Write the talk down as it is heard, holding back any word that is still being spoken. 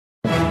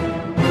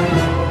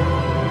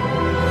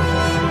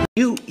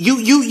You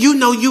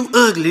know you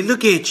ugly.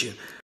 Look at you.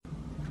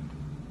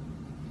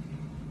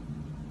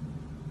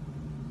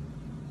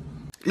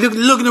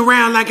 Looking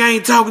around like I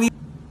ain't talking to you.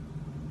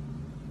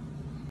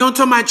 Don't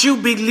talk about you,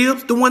 big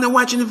lips, the one that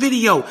watching the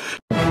video.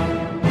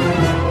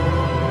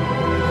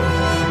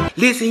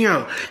 Listen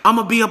here,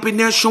 I'ma be up in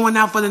there showing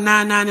out for the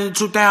 99 and the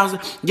 2000.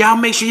 Y'all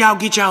make sure y'all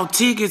get y'all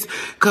tickets,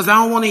 cause I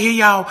don't want to hear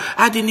y'all.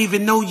 I didn't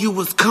even know you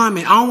was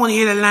coming. I don't want to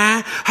hear the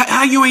line.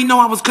 How you ain't know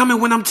I was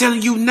coming when I'm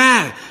telling you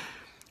now?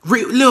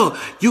 Look,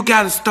 you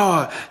gotta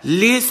start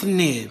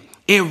listening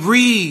and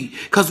read,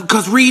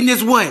 cause reading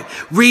is what?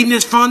 Reading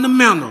is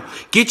fundamental.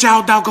 Get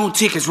y'all doggone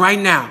tickets right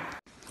now.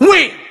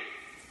 When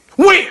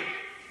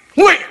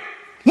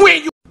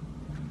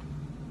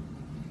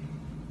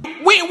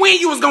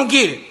you was gonna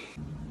get it?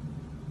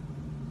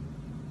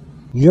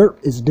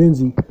 YURP is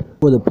Denzy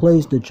for the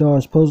place that y'all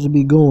are supposed to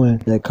be going,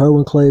 that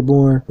Kerwin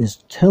Claiborne is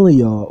telling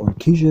y'all, or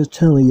Keisha is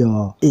telling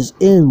y'all, is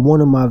in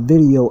one of my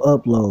video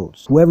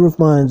uploads. Whoever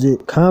finds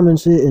it,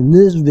 comments it in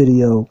this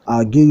video,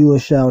 I'll give you a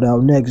shout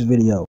out next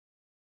video.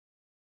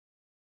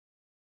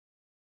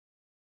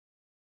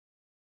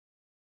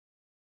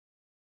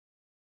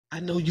 I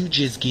know you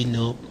just getting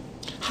up.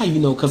 How you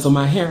know? Cause of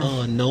my hair?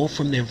 No,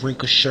 from that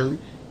wrinkled shirt.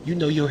 You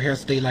know your hair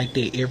stay like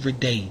that every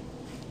day.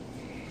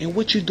 And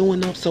what you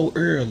doing up so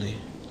early?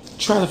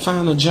 Trying to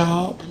find a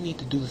job. I need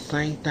to do the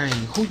same thing.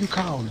 Who you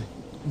calling?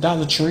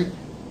 Dollar Tree.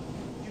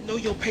 You know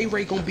your pay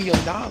rate gonna be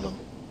 $1.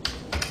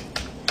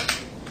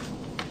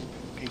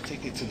 Okay,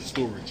 take it to the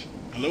storage.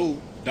 Hello,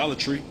 Dollar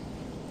Tree.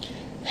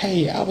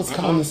 Hey, I was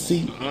calling to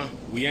see.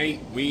 We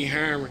ain't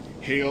hiring.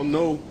 Hell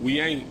no, we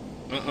ain't.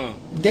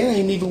 That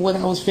ain't even what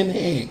I was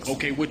finna ask.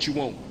 Okay, what you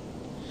want?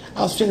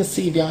 I was finna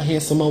see if y'all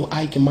had some old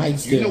Ike and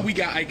Mike's there. You know we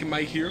got Ike and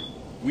Mike here.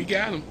 We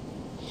got them.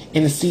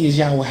 And to see if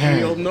y'all were hiring.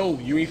 Hell no,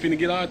 you ain't finna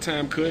get our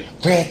time cut.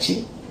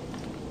 Ratchet.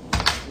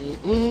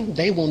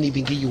 They won't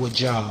even give you a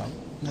job.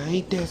 Now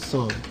ain't that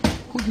something?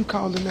 Who you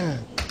calling now?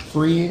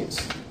 Friends.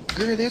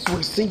 Girl, that's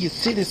where senior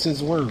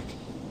citizens work.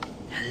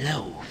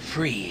 Hello,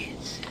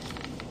 friends.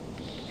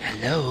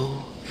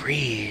 Hello,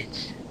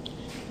 friends.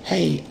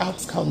 Hey, I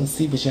was calling to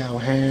see if y'all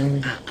were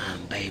hiring.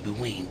 Baby,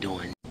 we ain't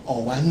doing.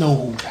 Oh, I know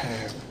who's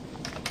hiring.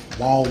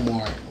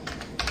 Walmart.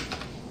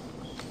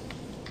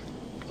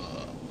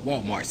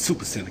 Walmart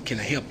Supercenter, can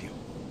I help you?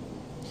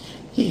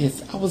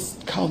 Yes, I was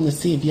calling to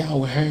see if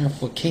y'all were hiring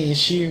for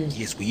cashiers.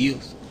 Yes, we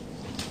is.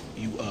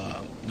 You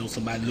know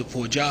somebody look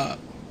for a job?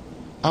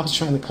 I was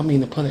trying to come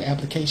in and put an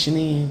application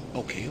in.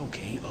 Okay.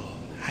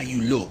 How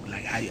you look?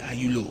 Like how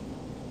you look?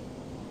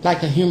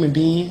 Like a human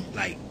being.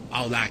 Like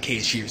all our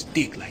cashiers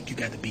thick. Like you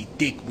got to be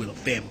thick with a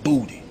fat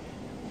booty.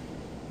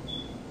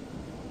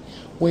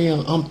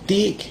 Well, I'm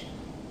thick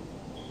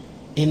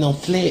and I'm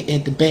flat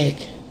at the back.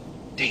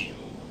 Damn.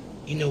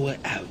 You know what?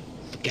 I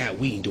forgot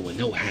we ain't doing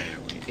no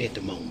hiring at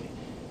the moment.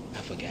 I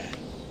forgot.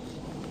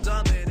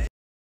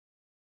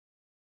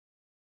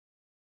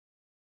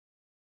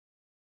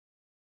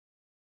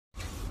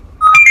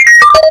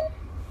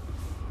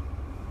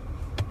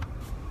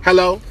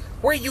 Hello?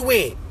 Where you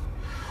at?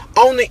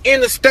 On the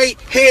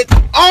interstate head.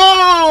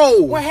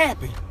 Oh! What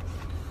happened?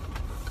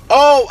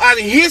 Oh, I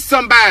done hit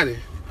somebody.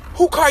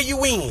 Who car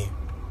you in?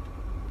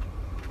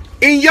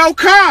 In your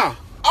car.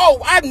 Oh,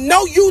 I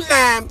know you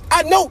lying.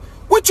 I know.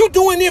 What you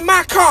doing in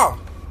my car?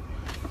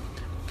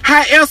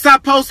 How else I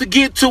supposed to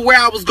get to where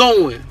I was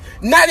going?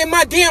 Not in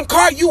my damn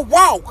car, you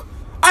walk.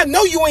 I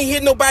know you ain't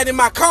hit nobody in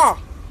my car.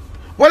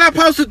 What I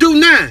supposed to do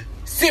now?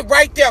 Sit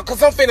right there,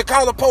 cause I'm finna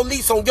call the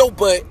police on your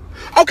butt.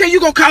 Okay, you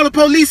gonna call the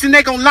police and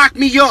they gonna lock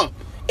me up.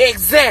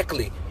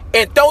 Exactly.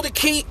 And throw the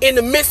key in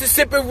the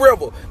Mississippi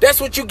River. That's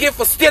what you get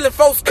for stealing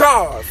folks'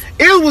 cars.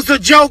 It was a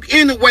joke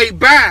anyway,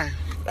 bye.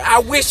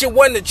 I wish it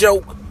wasn't a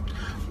joke.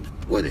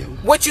 Whatever.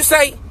 What you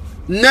say?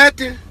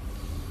 Nothing.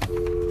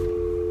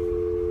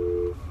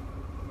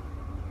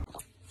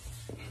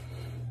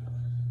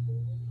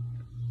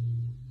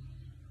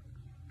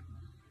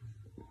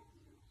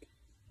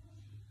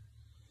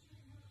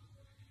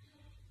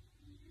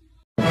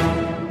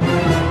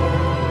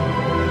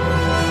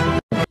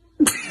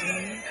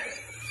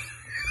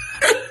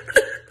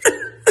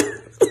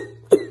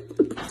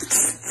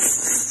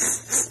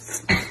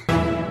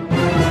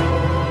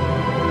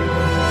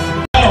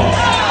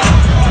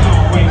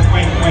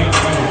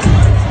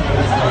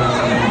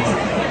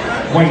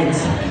 Wait,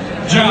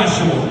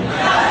 Joshua,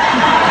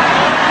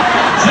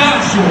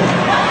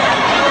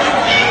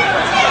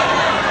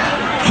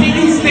 can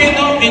you stand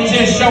up and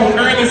just show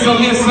Ernest a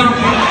little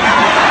something?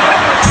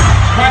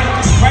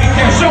 Right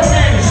there, show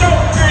Ernest up,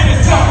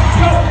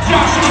 go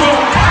Joshua,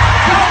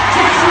 go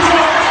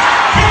Joshua,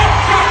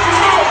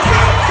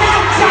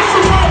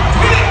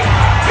 hit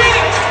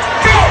it,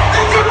 go,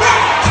 it's your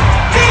right,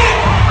 hit it,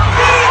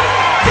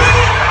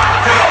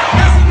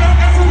 that's enough.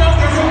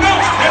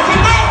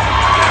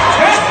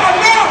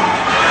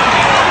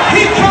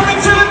 He's coming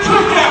to the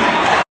cookout.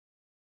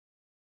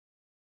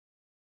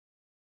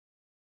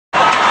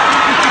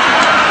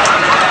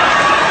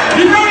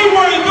 You know he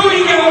wanted to do,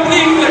 he got a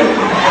big.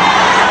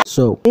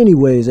 So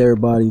anyways,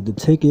 everybody, the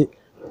ticket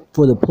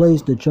for the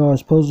place that y'all are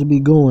supposed to be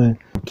going.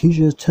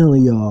 Keisha is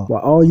telling y'all,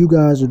 while all you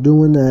guys are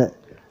doing that,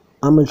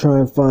 I'm going to try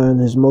and find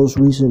his most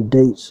recent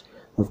dates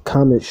of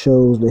comic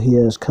shows that he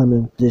has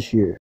coming this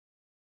year.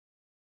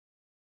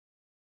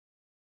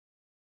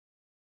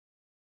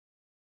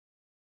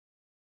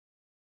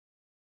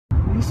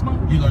 You smoke?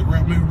 You like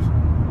rap lyrics?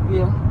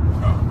 Yeah.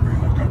 Oh, man,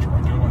 I got you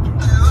right there.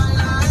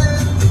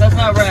 That's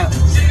not rap. Is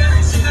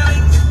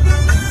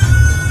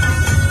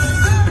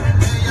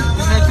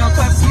that your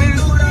type of music?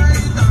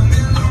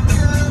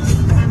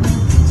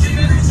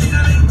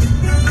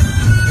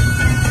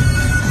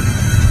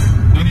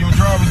 None of your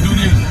drivers do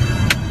this.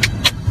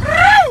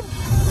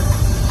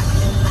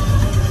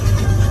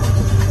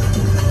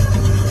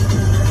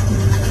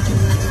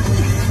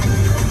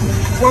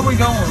 Where we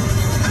going?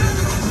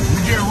 We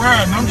just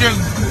riding. I'm just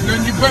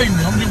letting you pay me.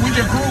 We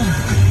just cruising.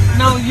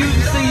 No, you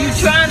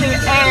trying to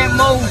add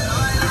more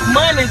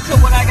money to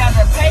what I got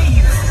to pay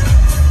you.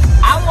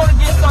 I want to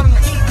get something to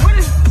eat. What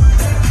is?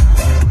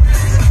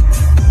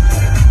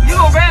 You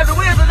gonna grab the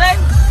wheel today?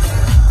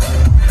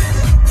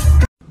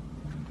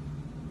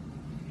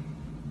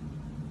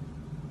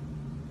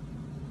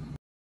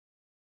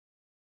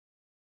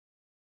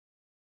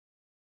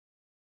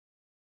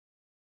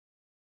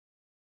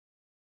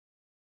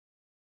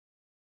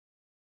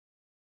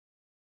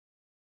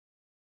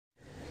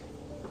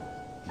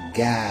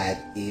 God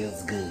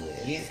is good.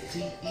 Yes,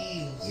 he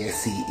is.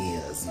 Yes, he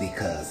is,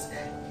 because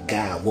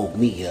God woke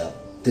me up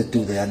to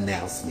do the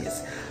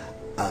announcements.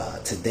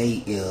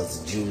 Today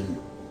is June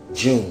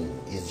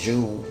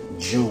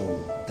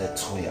the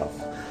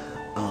 12th.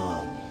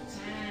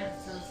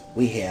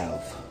 We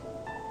have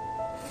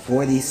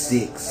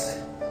 46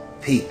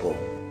 people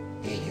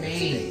in here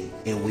today,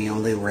 and we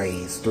only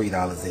raised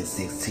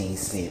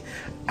 $3.16.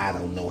 I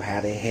don't know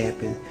how that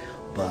happened,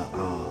 but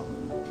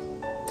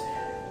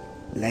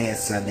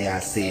last Sunday I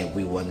said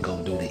we wasn't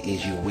gonna do the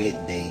Is You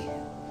Wet Day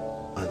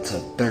until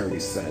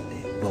third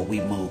Sunday, but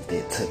we moved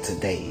it to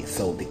today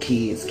so the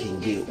kids can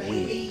get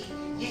wet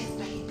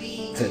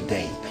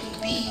today.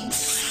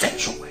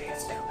 Set your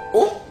ass down.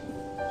 Oh,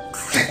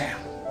 sit down.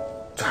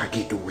 So I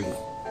get the ring.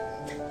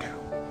 Sit down.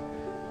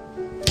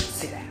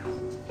 Sit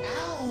down.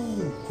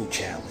 Who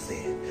child was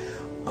that?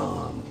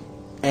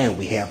 And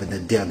we having a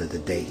dinner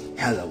today.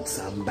 Hello,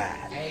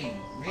 somebody. Hey,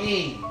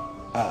 man.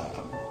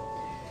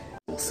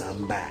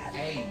 Somebody.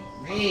 Hey,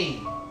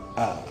 man.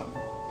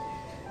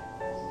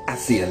 I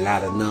see a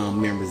lot of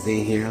non-members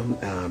in here.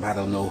 I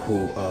don't know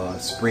who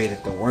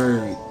spreaded the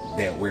word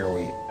that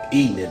we're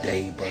eating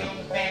today, but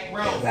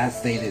as I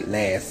stated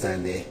last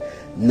Sunday,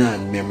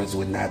 non-members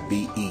would not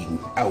be eating.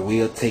 I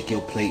will take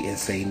your plate and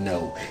say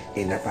no.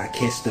 And if I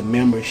catch the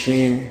member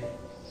sharing,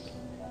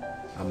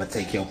 I'm going to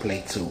take your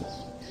plate too.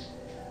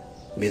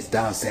 Miss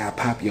Dow said I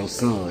popped your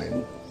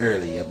son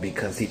earlier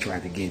because he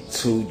tried to get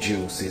 2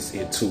 juices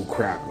and 2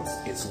 crackers.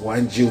 It's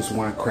 1 juice,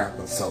 1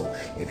 cracker. So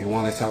if you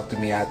want to talk to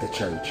me at the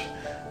church,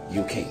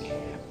 you can.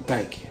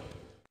 Thank you.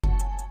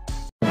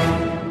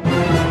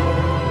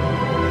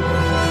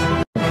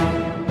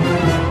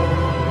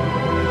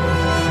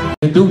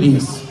 Do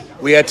this.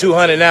 We at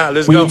 200 now.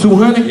 Let's We go.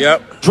 200?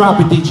 Yep. Drop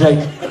it,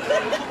 DJ.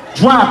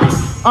 Drop it.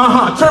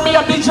 Turn me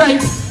up, DJ.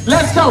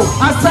 Let's go.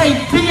 I say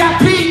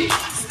VIP,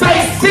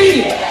 stay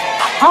seated.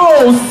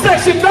 Oh,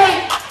 Section 8,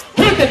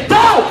 hit the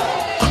door.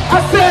 I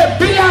said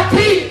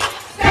VIP,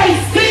 stay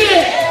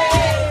seated.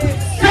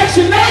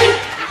 Section 8,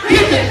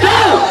 hit the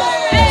door.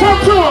 Talk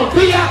to him,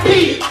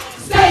 VIP,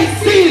 stay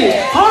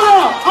seated. Hold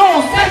on. Oh,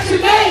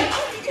 Section 8,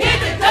 hit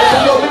the door.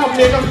 Open your mouth,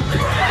 nigga.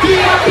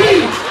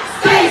 VIP,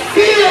 stay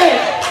seated.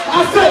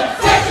 I said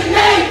Section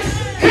 8,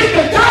 hit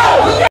the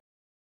door.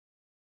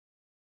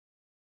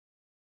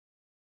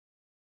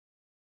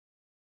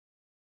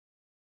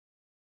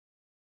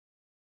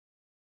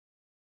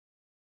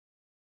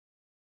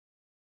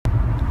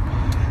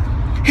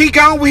 He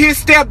gone with his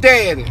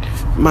stepdaddy.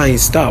 Man,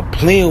 stop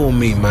playing with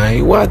me,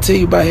 man. Why I tell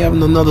you about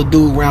having another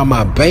dude around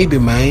my baby,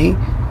 man?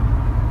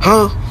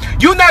 Huh?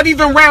 You not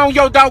even around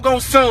your doggone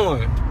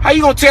son. How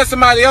you gonna tell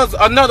somebody else,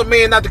 another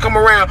man, not to come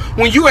around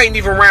when you ain't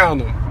even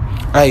around him?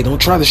 Hey,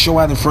 don't try to show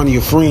out in front of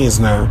your friends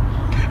now.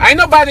 Ain't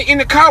nobody in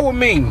the car with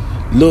me.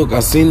 Look, I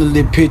seen a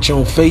little picture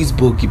on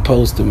Facebook you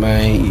posted,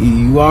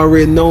 man. You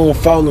already know I'm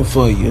falling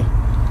for you.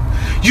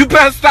 You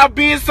better stop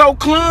being so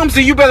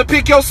clumsy. You better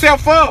pick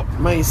yourself up.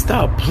 Man,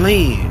 stop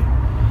playing.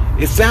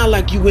 It sound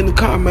like you in the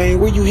car, man.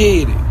 Where you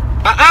headed?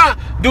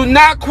 Do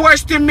not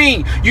question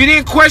me. You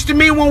didn't question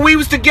me when we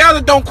was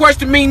together. Don't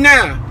question me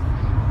now.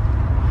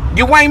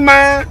 You ain't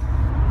mine.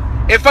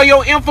 And for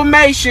your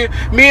information,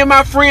 me and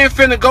my friend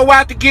finna go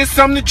out to get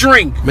something to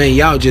drink. Man,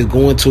 y'all just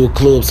going to a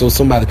club so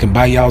somebody can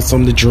buy y'all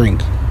something to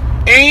drink.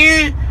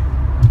 And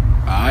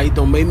alright,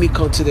 don't make me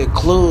come to that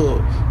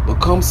club, but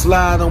come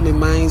slide on me,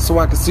 man, so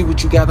I can see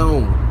what you got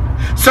on.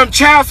 Some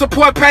child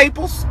support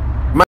papers?